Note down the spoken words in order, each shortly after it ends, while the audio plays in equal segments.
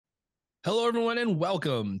Hello, everyone, and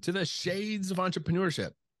welcome to the Shades of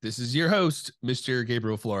Entrepreneurship. This is your host, Mr.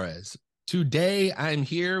 Gabriel Flores. Today, I'm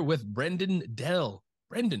here with Brendan Dell.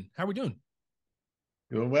 Brendan, how are we doing?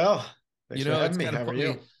 Doing well. Thanks for It's having me. kind of How are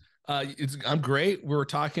you? funny. I'm great. We were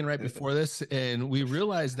talking right before this, and we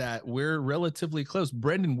realized that we're relatively close.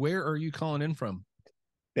 Brendan, where are you calling in from?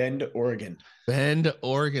 Bend, Oregon. Bend,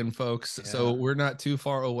 Oregon, folks. So Yeah. we're not too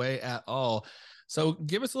far away at all. So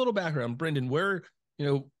give us a little background, Brendan. You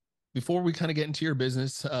know, before we kind of get into your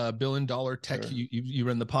business, billion dollar tech, Sure. you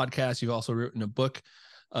run the podcast. You've also written a book.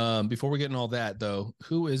 Before we get in all that, though,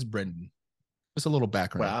 who is Brendan? Just a little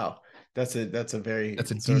background. Wow. That's a very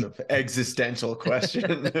That's a sort deep. of existential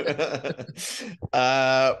question.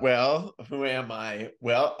 Well, who am I?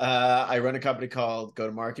 Well, I run a company called Go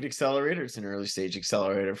to Market Accelerator. It's an early stage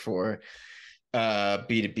accelerator for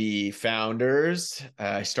B2B founders.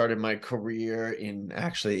 I started my career in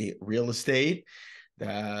actually real estate,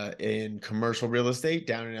 in commercial real estate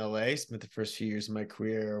down in LA. Spent the first few years of my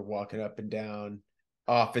career walking up and down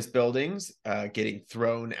office buildings, getting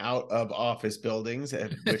thrown out of office buildings,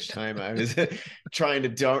 at which time I was trying to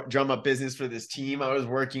drum up business for this team I was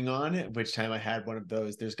working on, at which time I had one of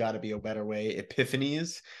those "there's got to be a better way"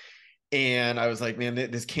 epiphanies. And I was like, man,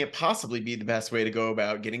 this can't possibly be the best way to go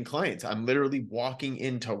about getting clients. I'm literally walking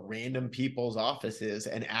into random people's offices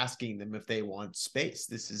and asking them if they want space.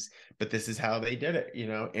 This is how they did it, you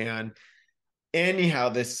know? And anyhow,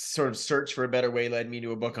 this sort of search for a better way led me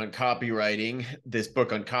to a book on copywriting. This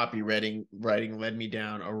book on copywriting led me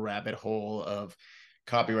down a rabbit hole of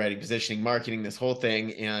copywriting, positioning, marketing, this whole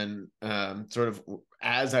thing. And sort of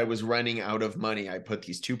as I was running out of money, I put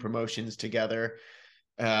these two promotions together.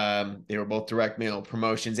 They were both direct mail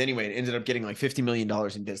promotions. Anyway, it ended up getting like $50 million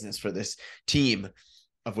in business for this team,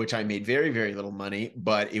 of which I made very, very little money,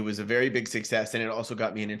 but it was a very big success. And it also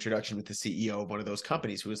got me an introduction with the CEO of one of those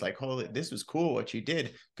companies who was like, holy, this was cool what you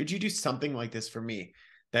did. Could you do something like this for me?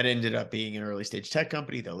 That ended up being an early stage tech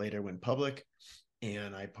company that later went public.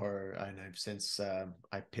 And I've since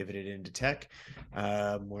I pivoted into tech,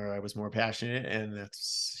 where I was more passionate, and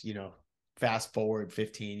that's fast forward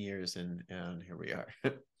 15 years, and here we are.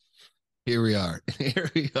 Here we are. Here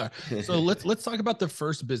we are. So let's talk about the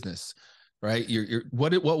first business, right?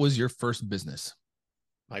 What was your first business?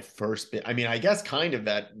 My first bit, I mean, I guess kind of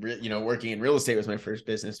that, working in real estate was my first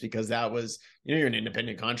business, because that was, you're an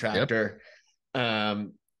independent Yep. contractor,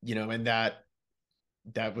 and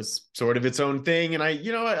that was sort of its own thing. And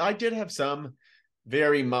I did have some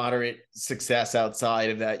very moderate success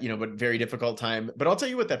outside of that, but very difficult time. But I'll tell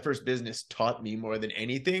you what that first business taught me more than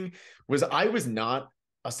anything was I was not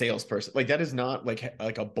a salesperson. Like, that is not like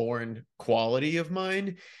a born quality of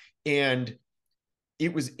mine. And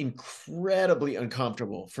it was incredibly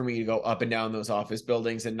uncomfortable for me to go up and down those office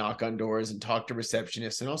buildings and knock on doors and talk to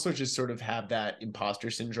receptionists, and also just sort of have that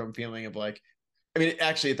imposter syndrome feeling of like, I mean,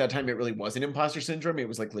 actually, at that time, it really wasn't imposter syndrome. It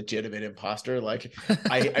was like legitimate imposter. Like,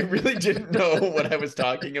 I really didn't know what I was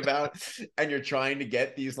talking about. And you're trying to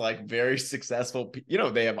get these like very successful,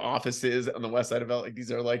 they have offices on the west side of LA. Like,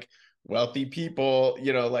 these are like wealthy people,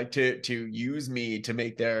 like to use me to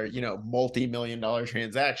make their, multi-million dollar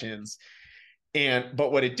transactions.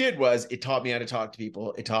 But what it did was it taught me how to talk to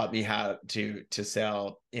people. It taught me how to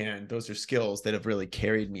sell. And those are skills that have really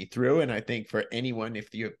carried me through. And I think for anyone, if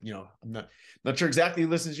I'm not sure exactly who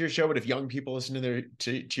listens to your show, but if young people listen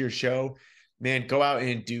to your show, man, go out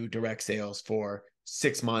and do direct sales for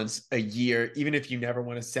 6 months, a year. Even if you never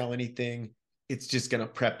want to sell anything, it's just going to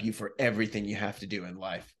prep you for everything you have to do in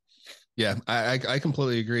life. Yeah, I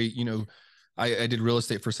completely agree. I did real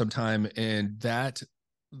estate for some time, and that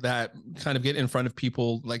kind of get in front of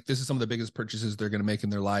people, like this is some of the biggest purchases they're going to make in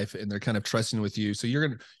their life, and they're kind of trusting with you. So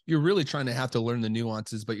you're really trying to have to learn the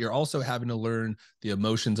nuances, but you're also having to learn the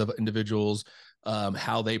emotions of individuals,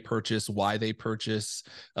 how they purchase, why they purchase,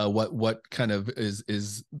 what kind of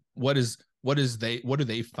what do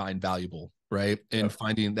they find valuable, right? And Yep.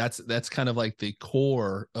 finding that's kind of like the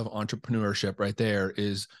core of entrepreneurship right there,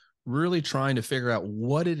 is really trying to figure out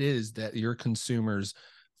what it is that your consumers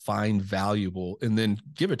find valuable and then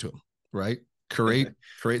give it to them, right? Create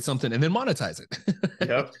something and then monetize it.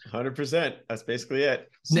 Yep, 100%. That's basically it.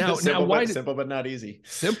 Now, Simple, why but did simple, but not easy.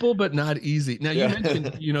 simple but not easy? Now you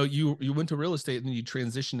mentioned, Yeah. you went to real estate and then you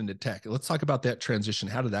transitioned into tech. Let's talk about that transition.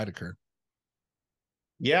 How did that occur?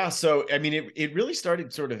 Yeah. So, I mean, it really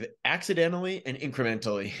started sort of accidentally and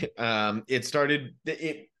incrementally.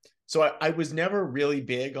 So I was never really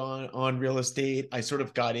big on real estate. I sort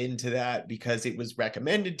of got into that because it was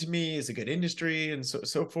recommended to me as a good industry and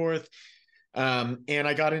so forth. And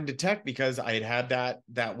I got into tech because I had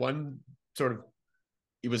that one sort of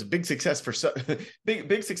it was a big success for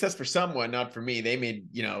big success for someone, not for me. They made,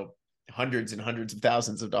 hundreds and hundreds of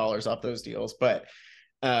thousands of dollars off those deals. But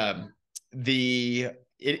it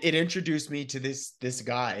introduced me to this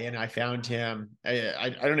guy, and I found him.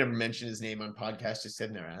 I don't ever mention his name on podcast, just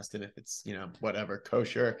sitting there, asked him if it's, whatever,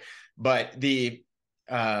 kosher. But he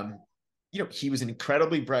was an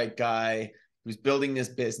incredibly bright guy who was building this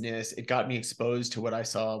business. It got me exposed to what I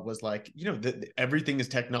saw was like, everything is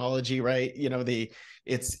technology, right?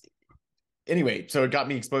 Anyway, so it got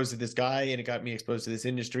me exposed to this guy, and it got me exposed to this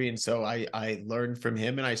industry. And so I learned from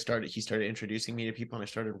him, and he started introducing me to people, and I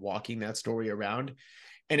started walking that story around.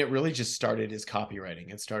 And it really just started as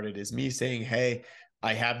copywriting. It started as me saying, hey,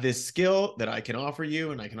 I have this skill that I can offer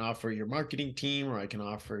you, and I can offer your marketing team, or I can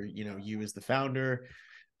offer, you as the founder.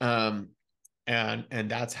 And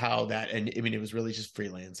that's how that, and I mean, it was really just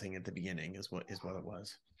freelancing at the beginning is what it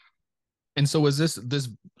was. And so was this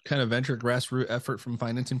kind of venture grassroots effort from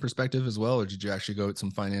financing perspective as well, or did you actually go get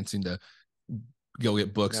some financing to go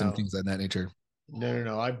get books and things of that nature?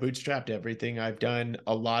 No. I bootstrapped everything. I've done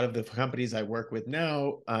a lot of the companies I work with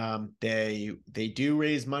now. They do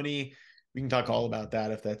raise money. We can talk all about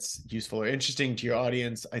that if that's useful or interesting to your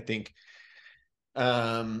audience. I think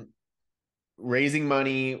raising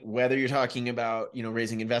money, whether you're talking about,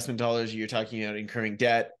 raising investment dollars, or you're talking about incurring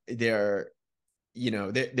debt, there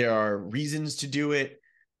are reasons to do it.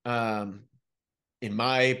 In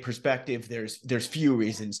my perspective, there's few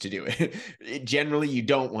reasons to do it. Generally, you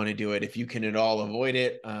don't want to do it if you can at all avoid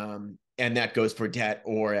it. And that goes for debt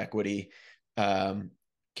or equity,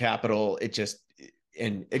 capital.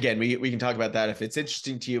 And again, we can talk about that if it's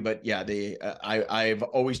interesting to you, but yeah, I've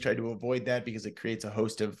always tried to avoid that because it creates a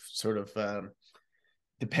host of sort of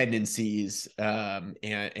dependencies, and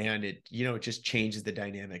it it just changes the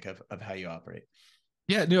dynamic of how you operate.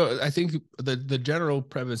 Yeah, I think the general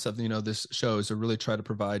premise of this show is to really try to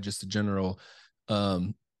provide just a general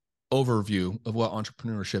overview of what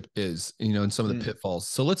entrepreneurship is, and some of the pitfalls.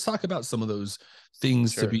 So let's talk about some of those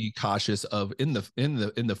things to be cautious of in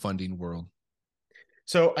the funding world.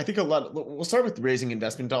 So I think we'll start with raising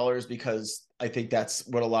investment dollars, because I think that's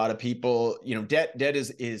what a lot of people, debt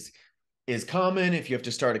is common. If you have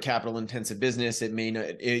to start a capital intensive business,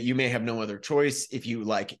 you may have no other choice. If you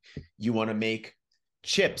want to make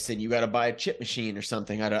chips and you got to buy a chip machine or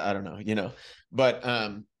something. I don't know, but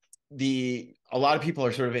a lot of people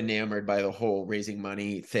are sort of enamored by the whole raising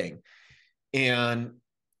money thing. And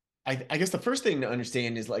I guess the first thing to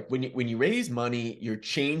understand is like when you raise money, you're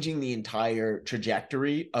changing the entire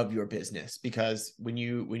trajectory of your business, because when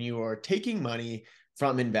you are taking money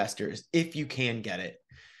from investors, if you can get it,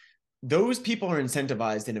 those people are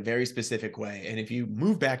incentivized in a very specific way. And if you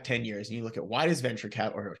move back 10 years and you look at why does venture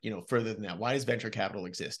capital, or further than that, why does venture capital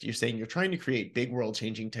exist? You're saying you're trying to create big world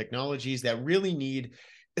changing technologies that really need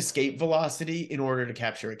escape velocity in order to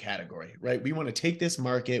capture a category, right? We want to take this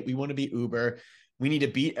market. We want to be Uber. We need to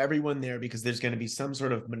beat everyone there because there's going to be some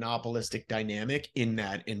sort of monopolistic dynamic in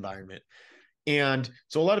that environment. And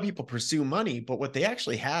so a lot of people pursue money, but what they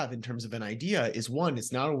actually have in terms of an idea is, one,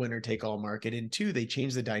 it's not a winner take all market. And two, they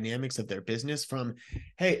change the dynamics of their business from,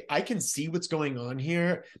 hey, I can see what's going on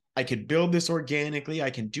here. I could build this organically.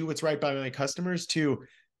 I can do what's right by my customers, to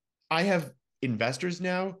I have investors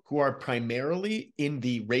now who are primarily in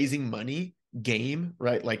the raising money game,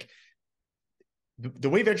 right? Like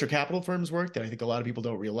the way venture capital firms work that I think a lot of people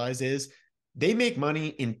don't realize is they make money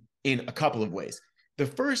in a couple of ways. The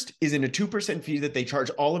first is in a 2% fee that they charge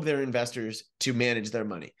all of their investors to manage their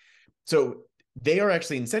money. So they are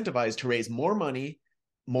actually incentivized to raise more money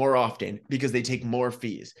more often because they take more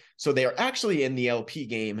fees. So they are actually in the LP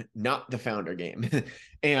game, not the founder game.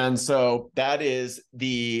 And so that is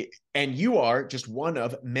and you are just one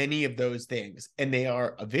of many of those things. And they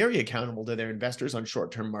are very accountable to their investors on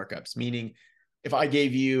short-term markups, meaning if I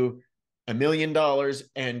gave you $1 million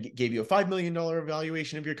and gave you a $5 million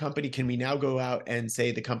valuation of your company, can we now go out and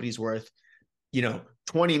say the company's worth,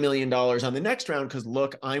 $20 million on the next round? Because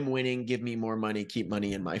look, I'm winning. Give me more money. Keep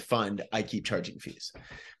money in my fund. I keep charging fees.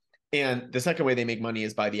 And the second way they make money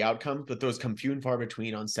is by the outcome, but those come few and far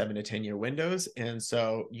between on 7 to 10 year windows. And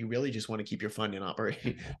so you really just want to keep your fund in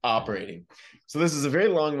operating. So this is a very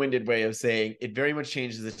long-winded way of saying it very much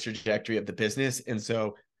changes the trajectory of the business. And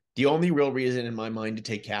so the only real reason in my mind to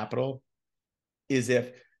take capital is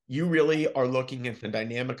if you really are looking at the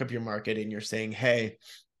dynamic of your market and you're saying, hey,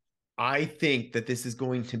 I think that this is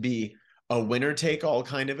going to be a winner take all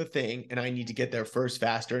kind of a thing, and I need to get there first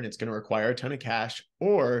faster, and it's going to require a ton of cash,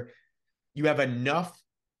 or you have enough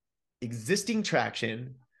existing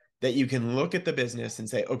traction that you can look at the business and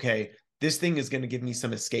say, okay, this thing is going to give me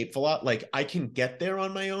some escape velocity. Like I can get there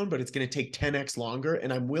on my own, but it's going to take 10x longer.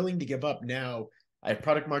 And I'm willing to give up now. I have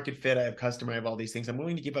product market fit. I have customer. I have all these things. I'm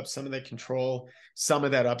willing to give up some of that control, some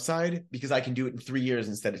of that upside, because I can do it in 3 years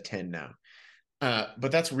instead of 10 now.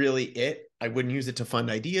 But that's really it. I wouldn't use it to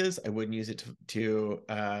fund ideas. I wouldn't use it to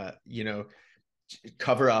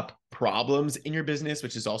cover up problems in your business,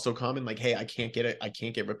 which is also common. Like, hey, I can't get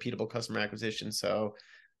repeatable customer acquisition. So,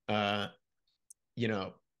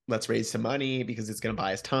 let's raise some money because it's going to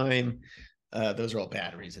buy us time. Those are all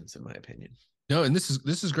bad reasons, in my opinion. No, and this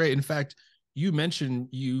is great. In fact, you mentioned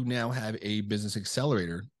you now have a business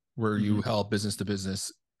accelerator where you help business to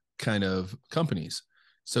business kind of companies.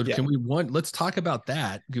 So let's talk about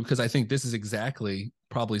that, because I think this is exactly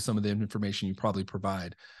probably some of the information you probably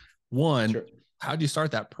provide. One, sure. How do you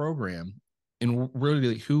start that program? And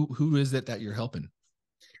really, who is it that you're helping?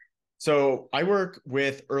 So I work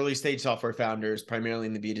with early stage software founders, primarily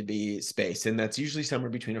in the B2B space. And that's usually somewhere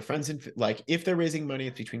between if they're raising money,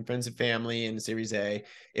 it's between friends and family and Series A.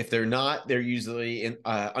 If they're not, they're usually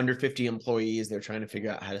under 50 employees. They're trying to figure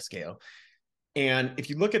out how to scale. And if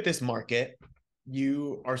you look at this market,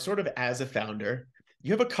 you are sort of, as a founder,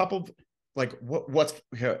 you have a couple, what's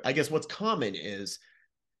common is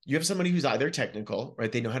you have somebody who's either technical,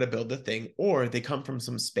 right? They know how to build the thing, or they come from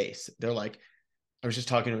some space. They're like, I was just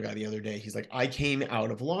talking to a guy the other day. He's like, I came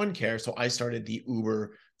out of lawn care, so I started the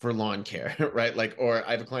Uber for lawn care, right? Or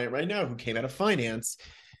I have a client right now who came out of finance.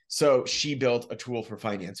 So she built a tool for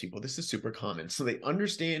finance people. This is super common. So they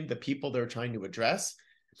understand the people they're trying to address.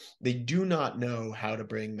 They do not know how to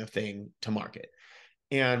bring the thing to market.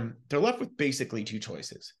 And they're left with basically two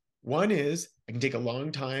choices. One is I can take a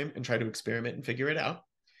long time and try to experiment and figure it out.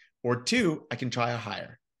 Or two, I can try a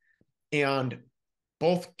hire. And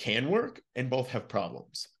both can work and both have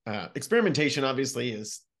problems. Experimentation obviously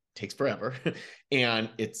takes forever. And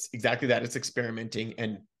it's exactly that. It's experimenting.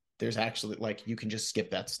 And there's actually you can just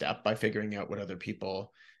skip that step by figuring out what other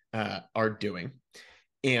people are doing.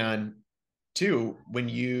 And two, when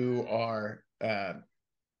you are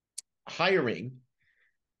hiring,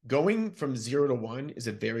 going from 0 to 1 is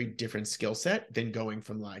a very different skill set than going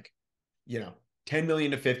from 10 million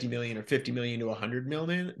to 50 million or 50 million to 100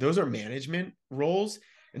 million. Those are management roles.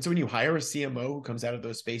 And so when you hire a CMO who comes out of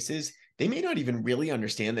those spaces, they may not even really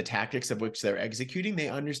understand the tactics of which they're executing. They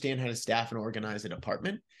understand how to staff and organize a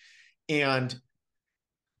department. And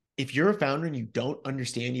if you're a founder and you don't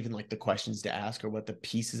understand even the questions to ask or what the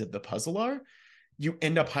pieces of the puzzle are, you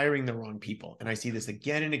end up hiring the wrong people. And I see this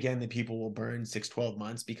again and again, that people will burn 6-12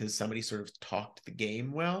 months because somebody sort of talked the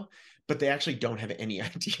game well, but they actually don't have any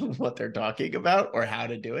idea what they're talking about or how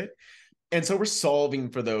to do it. And so we're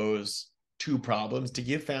solving for those two problems to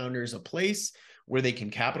give founders a place where they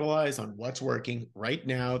can capitalize on what's working right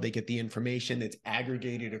now. They get the information that's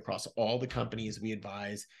aggregated across all the companies we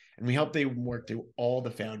advise, and we help them work through all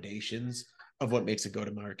the foundations of what makes a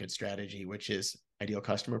go-to-market strategy, which is ideal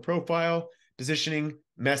customer profile, positioning,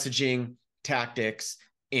 messaging, tactics,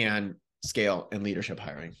 and scale and leadership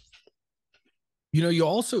hiring.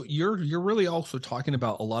 You're really also talking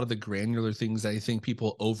about a lot of the granular things that I think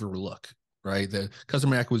people overlook, right? The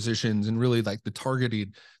customer acquisitions and really the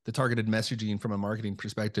targeted messaging from a marketing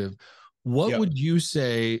perspective. What would you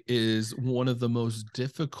say is one of the most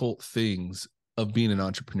difficult things of being an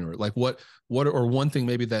entrepreneur? What or one thing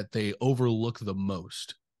maybe that they overlook the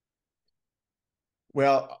most?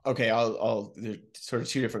 Well, okay, I'll there's sort of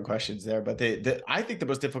two different questions there, but I think the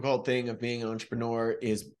most difficult thing of being an entrepreneur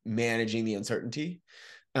is managing the uncertainty,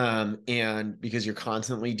 and because you're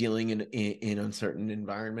constantly dealing in uncertain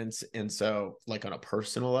environments, and so on a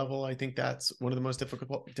personal level, I think that's one of the most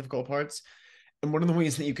difficult parts. And one of the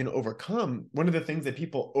ways that you can overcome, one of the things that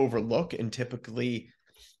people overlook and typically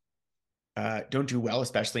don't do well,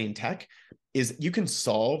 especially in tech, is you can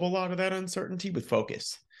solve a lot of that uncertainty with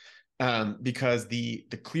focus. Because the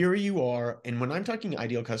clearer you are, and when I'm talking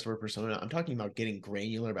ideal customer persona, I'm talking about getting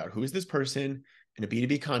granular about who is this person in a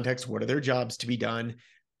B2B context, what are their jobs to be done.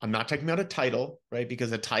 I'm not talking about a title, right?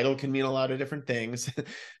 Because a title can mean a lot of different things.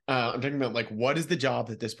 I'm talking about what is the job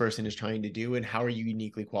that this person is trying to do and how are you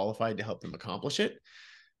uniquely qualified to help them accomplish it?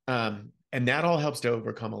 And that all helps to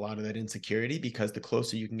overcome a lot of that insecurity, because the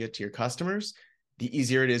closer you can get to your customers, the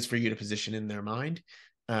easier it is for you to position in their mind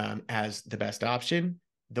as the best option.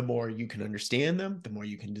 The more you can understand them, the more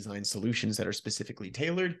you can design solutions that are specifically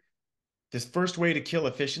tailored. This first way to kill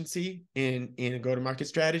efficiency in a go-to-market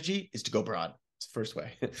strategy is to go broad. It's the first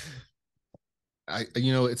way.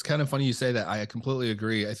 It's kind of funny you say that. I completely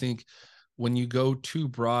agree. I think when you go too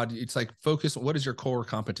broad, it's focus. What is your core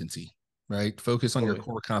competency, right? Focus on your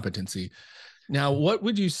core competency. Now, what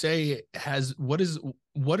would you say what is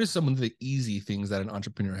some of the easy things that an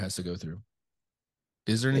entrepreneur has to go through?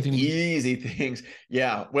 Is there The anything? easy things.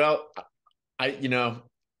 Yeah. Well, the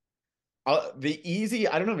easy,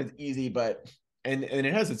 I don't know if it's easy, but, and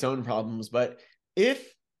it has its own problems, but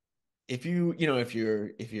if, if you're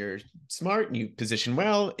smart and you position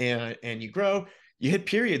well and you grow, you hit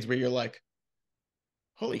periods where you're like,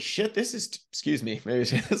 holy shit, this is, excuse me, maybe,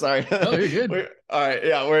 sorry. Oh, you're good. All right.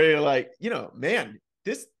 Yeah. Where you're like, man,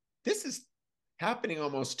 this is happening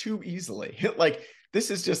almost too easily. Like,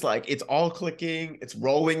 this is just like, it's all clicking, it's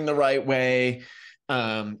rolling the right way.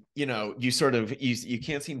 You sort of, you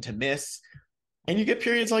can't seem to miss, and you get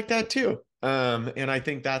periods like that too. And I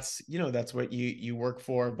think that's what you work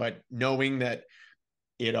for, but knowing that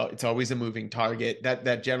it's always a moving target.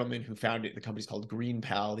 That gentleman who founded the company's called Green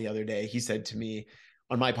Pal the other day, he said to me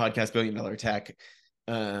on my podcast, Billion Dollar Tech,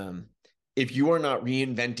 if you are not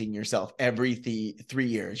reinventing yourself every 3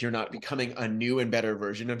 years, you're not becoming a new and better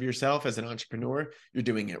version of yourself as an entrepreneur, you're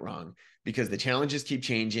doing it wrong, because the challenges keep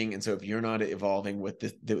changing. And so if you're not evolving with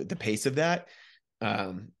the pace of that,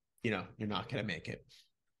 you're not going to make it.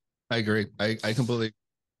 I agree. I completely.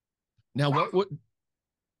 Now,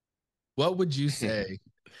 what would you say?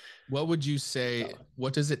 What would you say?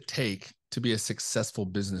 What does it take to be a successful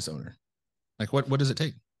business owner? Like, what does it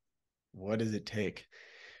take? What does it take?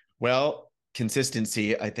 Well,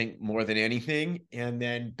 consistency, I think, more than anything, and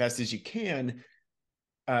then best as you can.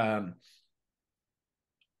 I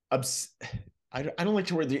don't like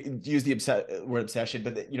to use the word obsession,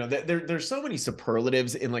 but there's so many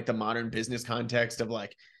superlatives in like the modern business context of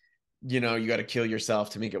like, you got to kill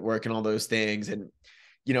yourself to make it work and all those things. And,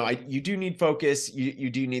 you do need focus.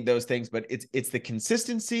 You do need those things, but it's the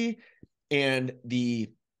consistency and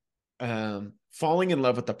the falling in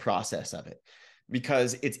love with the process of it,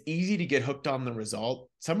 because it's easy to get hooked on the result.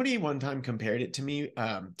 Somebody one time compared it to me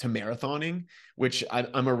to marathoning, which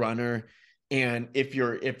I'm a runner. And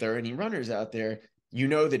if there are any runners out there,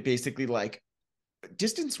 that basically like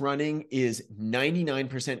distance running is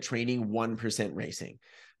 99% training, 1% racing.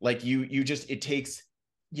 Like it takes,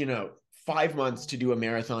 5 months to do a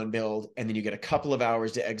marathon build, and then you get a couple of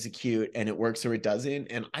hours to execute, and it works or it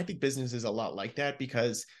doesn't. And I think business is a lot like that,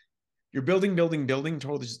 because you're building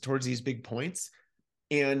towards these big points,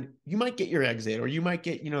 and you might get your exit, or you might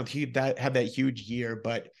get, have that huge year,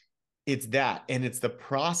 but it's the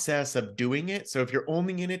process of doing it. So if you're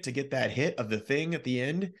only in it to get that hit of the thing at the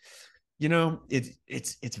end,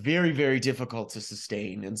 it's very, very difficult to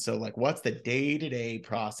sustain. And so like, what's the day-to-day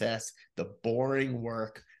process, the boring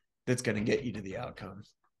work that's going to get you to the outcome?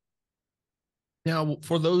 Now,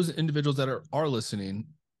 for those individuals that are listening,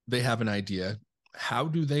 they have an idea. How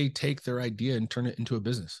do they take their idea and turn it into a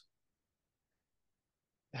business?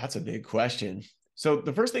 That's a big question. So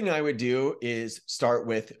the first thing I would do is start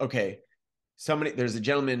with, okay, there's a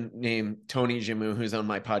gentleman named Tony Jamu who's on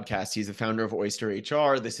my podcast. He's the founder of Oyster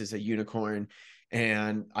HR. This is a unicorn.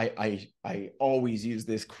 And I always use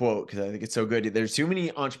this quote because I think it's so good. There's too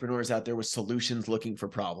many entrepreneurs out there with solutions looking for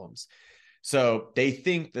problems. So they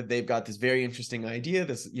think that they've got this very interesting idea,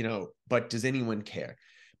 but does anyone care?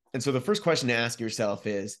 And so the first question to ask yourself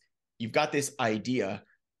is, you've got this idea,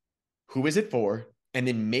 who is it for? And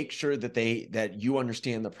then make sure that you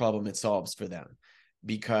understand the problem it solves for them,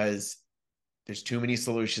 because there's too many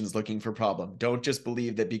solutions looking for problem. Don't just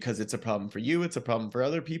believe that because it's a problem for you, it's a problem for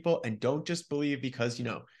other people. And don't just believe because,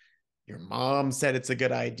 your mom said it's a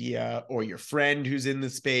good idea, or your friend who's in the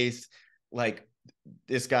space. Like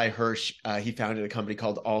this guy Hirsch, he founded a company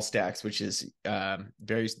called All Stacks, which is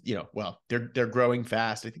very, they're growing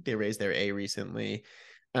fast. I think they raised their A recently.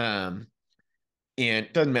 And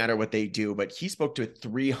it doesn't matter what they do, but he spoke to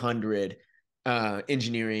 300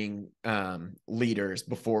 engineering leaders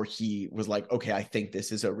before he was like, okay, I think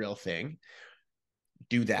this is a real thing.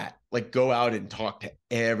 Do that. Like, go out and talk to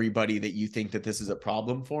everybody that you think that this is a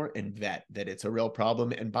problem for, and vet that it's a real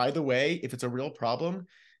problem. And by the way, if it's a real problem,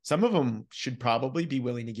 some of them should probably be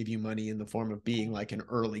willing to give you money in the form of being like an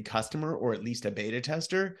early customer, or at least a beta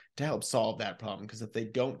tester, to help solve that problem. Because if they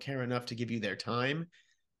don't care enough to give you their time,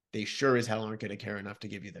 they sure as hell aren't going to care enough to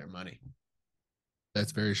give you their money.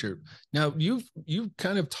 That's very true. Now you've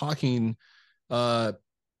kind of talking, in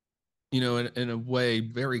a way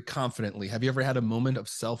very confidently. Have you ever had a moment of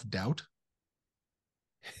self-doubt?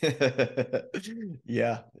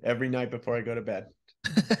 Yeah, every night before I go to bed.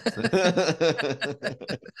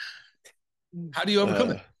 How do you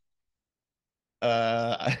overcome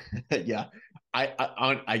it? Yeah,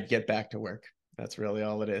 I get back to work. That's really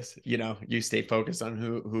all it is. You stay focused on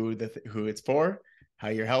who it's for, how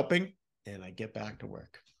you're helping, and I get back to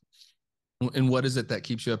work. And what is it that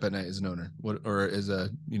keeps you up at night as an owner, or as a,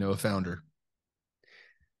 a founder?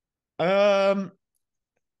 Um,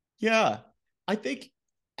 yeah, I think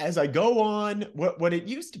as I go on, what it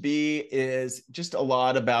used to be is just a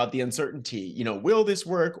lot about the uncertainty. Will this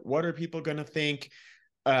work? What are people going to think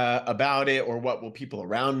about it, or what will people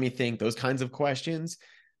around me think? Those kinds of questions.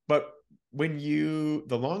 But the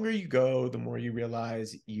longer you go, the more you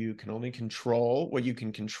realize you can only control what you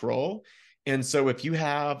can control. And so if you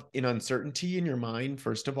have an uncertainty in your mind,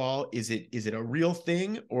 first of all, is it a real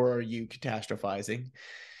thing, or are you catastrophizing?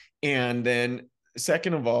 And then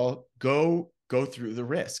second of all, go through the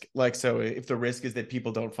risk. Like, so if the risk is that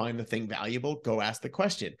people don't find the thing valuable, go ask the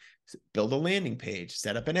question, build a landing page,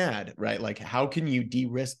 set up an ad, right? Like, how can you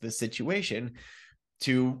de-risk the situation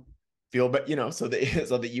to feel, but so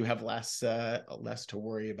that you have less to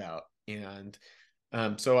worry about. And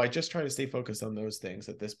so I just try to stay focused on those things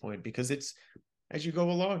at this point, because it's, as you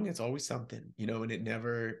go along, it's always something, and it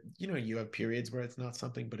never, you have periods where it's not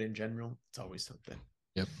something, but in general, it's always something.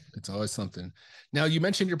 Yep, it's always something. Now, you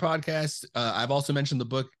mentioned your podcast. I've also mentioned the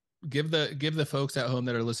book. Give the folks at home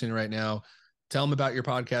that are listening right now, tell them about your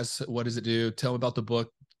podcast. What does it do? Tell them about the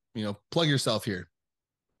book. Plug yourself here.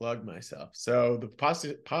 Plug myself. So the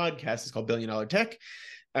podcast is called $1 Billion Tech.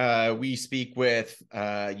 We speak with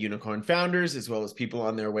unicorn founders as well as people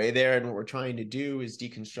on their way there. And what we're trying to do is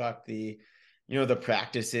deconstruct the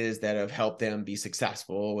practices that have helped them be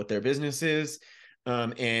successful with their businesses,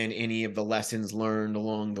 and any of the lessons learned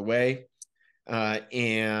along the way.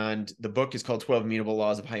 And the book is called 12 Immutable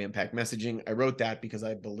Laws of High Impact Messaging. I wrote that because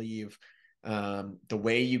I believe the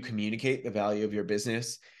way you communicate the value of your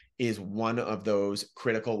business is one of those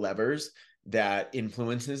critical levers that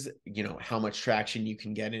influences, how much traction you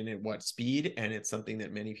can get in at what speed. And it's something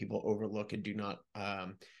that many people overlook and do not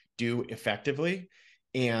do effectively.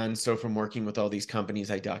 And so from working with all these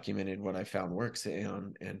companies, I documented what I found works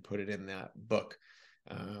and put it in that book.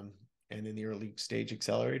 And in the early stage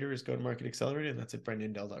accelerator is Go-to-Market Accelerator, and that's at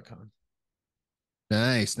brendandell.com.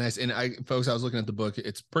 Nice. And folks, I was looking at the book.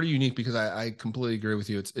 It's pretty unique because I completely agree with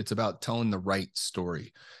you. It's about telling the right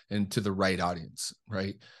story and to the right audience,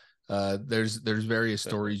 right? There's various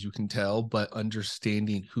stories you can tell, but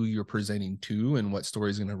understanding who you're presenting to and what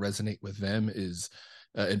story is going to resonate with them is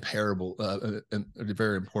imperable,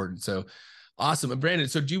 very important. So awesome. And Brandon,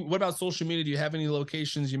 so what about social media? Do you have any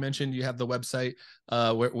locations? You mentioned you have the website.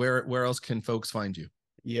 Where else can folks find you?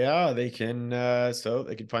 Yeah, they can. So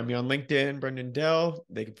they can find me on LinkedIn, Brendan Dell.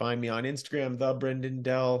 They can find me on Instagram, the Brendan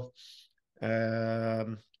Dell.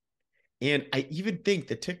 And I even think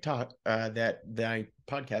the TikTok that the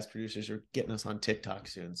podcast producers are getting us on TikTok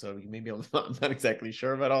soon. So maybe I'm not exactly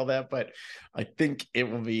sure about all that, but I think it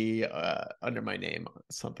will be under my name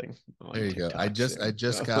something. There you TikTok go. I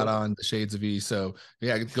just got on the Shades of E. So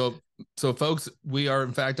yeah, go. So folks, we are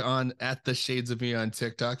in fact on at the Shades of E on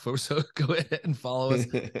TikTok. Folks, so go ahead and follow us.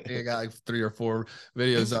 I got like 3 or 4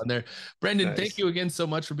 videos on there. Brendan, nice. Thank you again so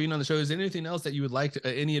much for being on the show. Is there anything else that you would like to,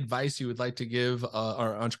 any advice you would like to give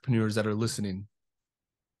our entrepreneurs that are listening?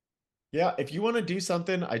 Yeah, if you want to do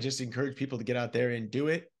something, I just encourage people to get out there and do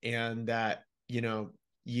it. And that, you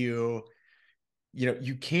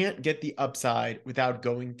can't get the upside without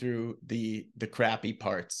going through the crappy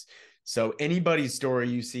parts. So anybody's story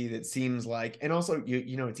you see that seems like, and also,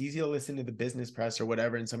 it's easy to listen to the business press or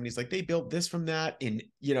whatever. And somebody's like, they built this from that in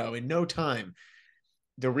no time.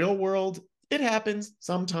 The real world, it happens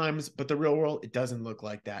sometimes, but the real world, it doesn't look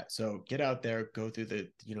like that. So get out there, go through the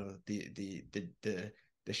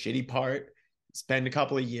shitty part, spend a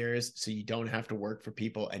couple of years so you don't have to work for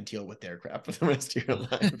people and deal with their crap for the rest of your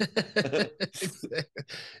life.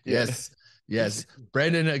 Yes.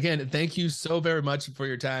 Brendan, again, thank you so very much for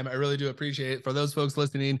your time. I really do appreciate it. For those folks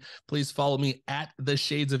listening, please follow me at The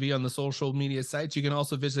Shades of E on the social media sites. You can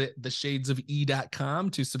also visit theshadesofE.com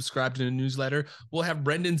to subscribe to the newsletter. We'll have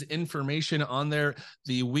Brendan's information on there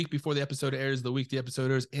the week before the episode airs, the week the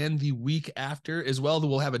episode airs, and the week after as well.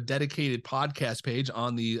 We'll have a dedicated podcast page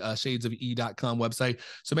on the shadesofE.com website.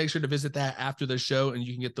 So make sure to visit that after the show and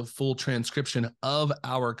you can get the full transcription of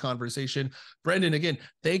our conversation. Brendan, again,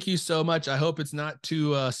 thank you so much. I hope it's not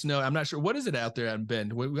too snow. I'm not sure. What is it out there on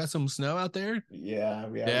Bend? We got some snow out there? Yeah,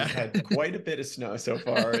 we've had quite a bit of snow so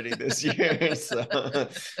far already this year. So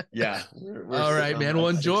yeah. We're all right, man. Well,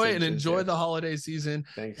 enjoy the holiday season.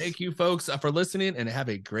 Thanks. Thank you, folks, for listening and have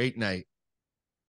a great night.